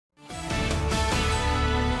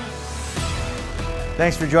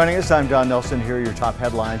Thanks for joining us. I'm Don Nelson. Here are your top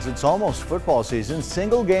headlines. It's almost football season.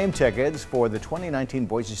 Single game tickets for the 2019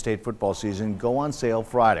 Boise State football season go on sale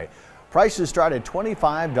Friday. Prices start at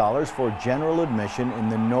 $25 for general admission in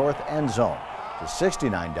the north end zone to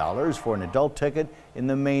 $69 for an adult ticket in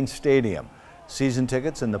the main stadium. Season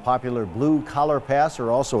tickets and the popular Blue Collar Pass are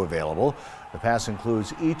also available. The pass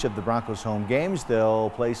includes each of the Broncos' home games. They'll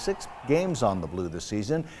play 6 games on the Blue this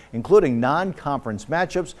season, including non-conference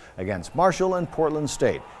matchups against Marshall and Portland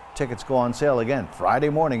State. Tickets go on sale again Friday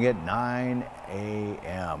morning at 9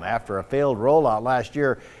 a.m. After a failed rollout last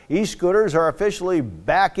year, e-scooters are officially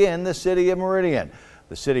back in the city of Meridian.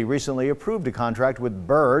 The city recently approved a contract with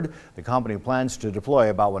Bird. The company plans to deploy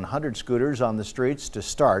about 100 scooters on the streets to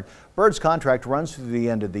start. Bird's contract runs through the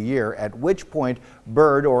end of the year, at which point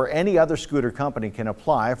Bird or any other scooter company can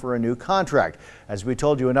apply for a new contract. As we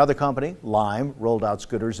told you, another company, Lime, rolled out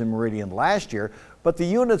scooters in Meridian last year, but the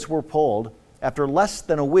units were pulled after less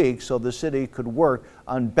than a week so the city could work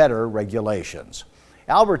on better regulations.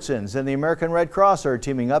 Albertsons and the American Red Cross are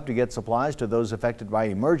teaming up to get supplies to those affected by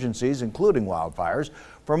emergencies, including wildfires.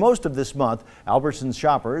 For most of this month, Albertsons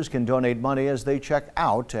shoppers can donate money as they check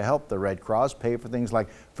out to help the Red Cross pay for things like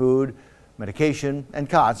food, medication, and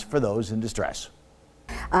cots for those in distress.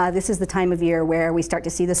 This is the time of year where we start to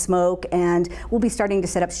see the smoke, and we'll be starting to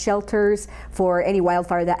set up shelters for any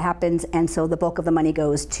wildfire that happens, and so the bulk of the money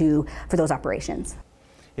goes for those operations.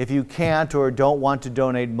 If you can't or don't want to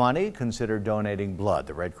donate money, consider donating blood.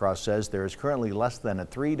 The Red Cross says there is currently less than a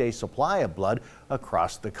 3-day supply of blood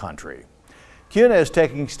across the country. CUNA is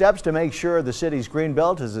taking steps to make sure the city's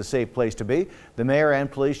Greenbelt is a safe place to be. The mayor and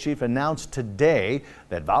police chief announced today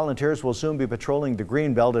that volunteers will soon be patrolling the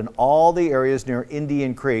Greenbelt in all the areas near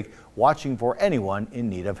Indian Creek, watching for anyone in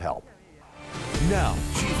need of help. Now,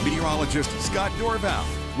 Chief Meteorologist Scott Dorval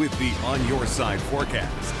with the On Your Side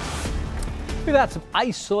forecast. We've had some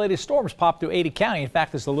isolated storms pop through Ada County. In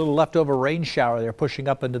fact, there's a little leftover rain shower there pushing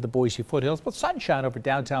up into the Boise foothills, but sunshine over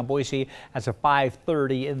downtown Boise as of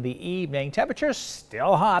 5:30 in the evening. Temperatures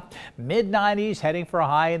still hot, mid-90s, heading for a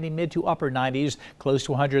high in the mid to upper 90s, close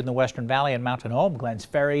to 100 in the Western Valley and Mountain Home, Glens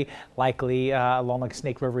Ferry, likely along like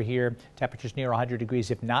Snake River here. Temperatures near 100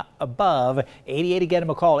 degrees, if not above. 88 again in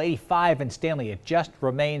McCall, 85 in Stanley. It just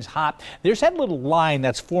remains hot. There's that little line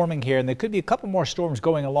that's forming here, and there could be a couple more storms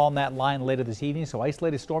going along that line later this evening, so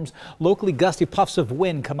isolated storms, locally gusty puffs of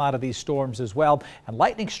wind come out of these storms as well, and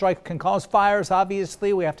lightning strike can cause fires.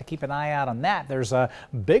 Obviously, we have to keep an eye out on that. There's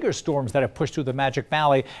bigger storms that have pushed through the Magic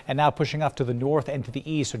Valley and now pushing off to the north and to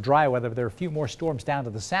the east. So dry weather. There are a few more storms down to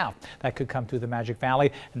the south that could come through the Magic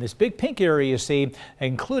Valley, and this big pink area you see,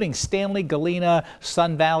 including Stanley, Galena,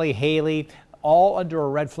 Sun Valley, Haley, all under a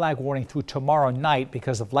red flag warning through tomorrow night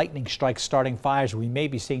because of lightning strikes starting fires. We may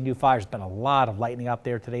be seeing new fires. Been a lot of lightning out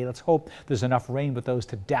there today. Let's hope there's enough rain with those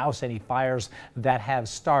to douse any fires that have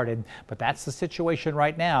started. But that's the situation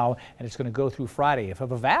right now, and it's going to go through Friday. If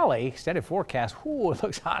of a valley, extended forecast, ooh, it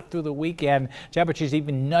looks hot through the weekend. Temperatures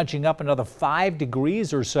even nudging up another 5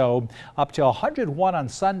 degrees or so, up to 101 on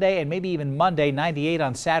Sunday and maybe even Monday, 98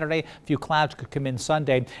 on Saturday. A few clouds could come in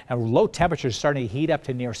Sunday, and low temperatures starting to heat up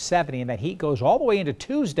to near 70, and that heat goes all the way into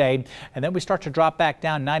Tuesday, and then we start to drop back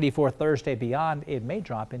down. 94 Thursday. Beyond, it may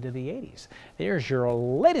drop into the 80s. There's your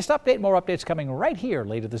latest update. More updates coming right here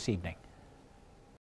later this evening.